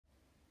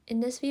In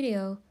this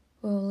video,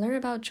 we will learn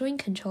about joint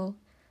control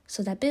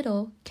so that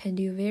Bittle can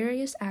do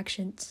various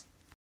actions.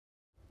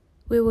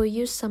 We will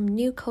use some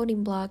new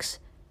coding blocks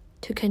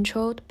to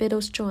control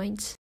Bittle's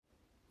joints.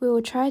 We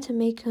will try to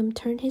make him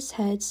turn his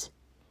heads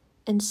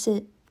and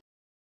sit.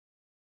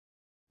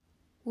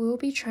 We will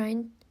be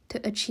trying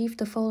to achieve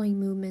the following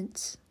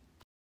movements.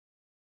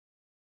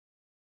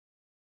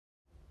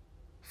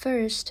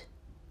 First,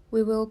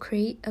 we will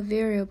create a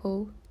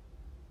variable,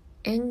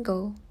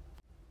 angle,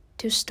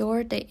 to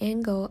store the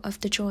angle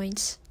of the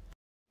joints.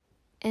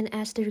 And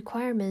as the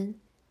requirement,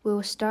 we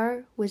will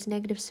start with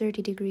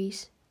 -30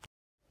 degrees.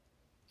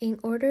 In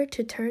order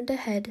to turn the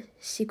head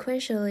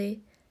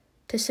sequentially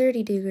to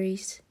 30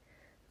 degrees,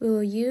 we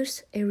will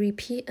use a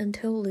repeat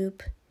until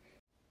loop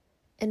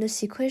and the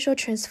sequential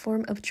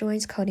transform of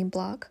joints coding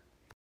block.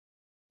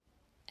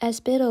 As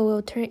Bittle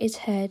will turn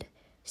its head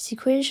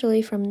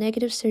sequentially from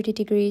 -30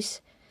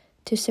 degrees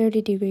to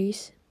 30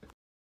 degrees.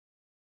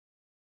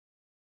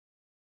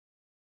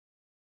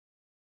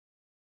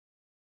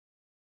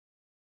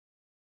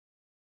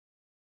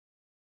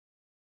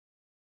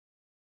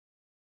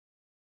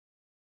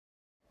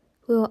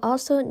 We will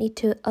also need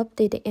to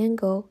update the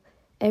angle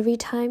every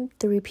time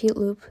the repeat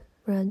loop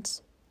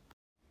runs.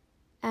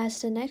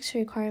 As the next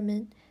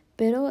requirement,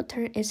 Bittle will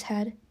turn its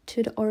head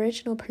to the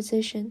original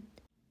position.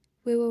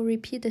 We will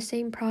repeat the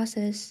same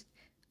process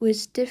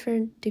with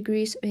different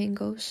degrees of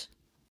angles.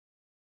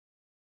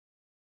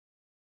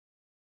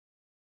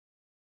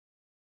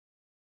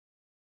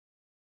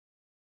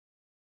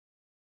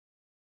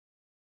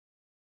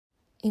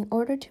 In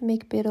order to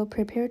make Bittle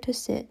prepare to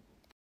sit,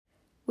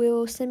 we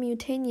will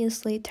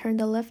simultaneously turn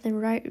the left and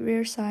right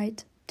rear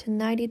side to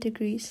 90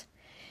 degrees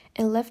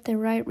and left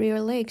and right rear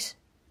legs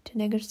to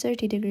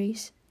 -30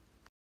 degrees.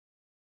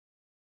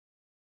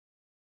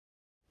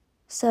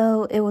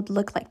 So it would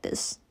look like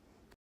this.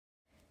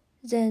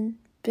 Then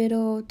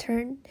Bittle will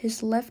turn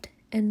his left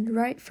and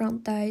right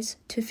front thighs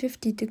to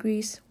 50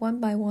 degrees one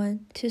by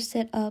one to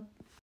sit up.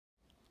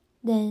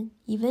 Then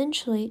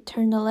eventually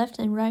turn the left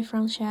and right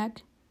front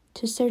shack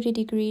to 30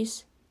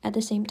 degrees at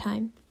the same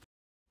time.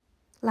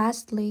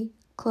 Lastly,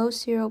 close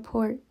serial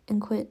port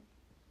and quit.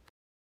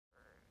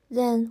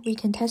 Then we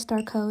can test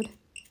our code.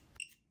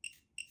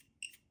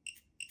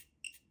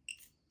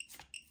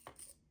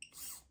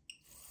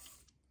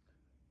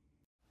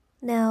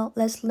 Now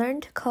let's learn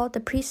to call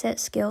the preset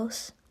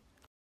skills.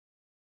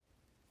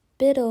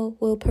 Bittle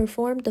will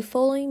perform the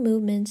following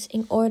movements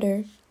in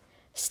order: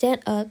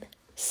 stand up,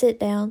 sit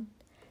down,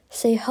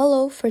 say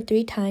hello for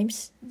 3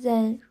 times,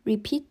 then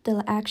repeat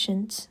the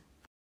actions.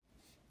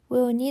 We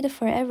will need a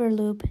forever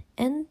loop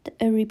and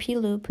a repeat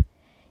loop,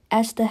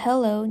 as the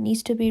hello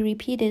needs to be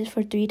repeated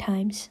for 3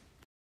 times.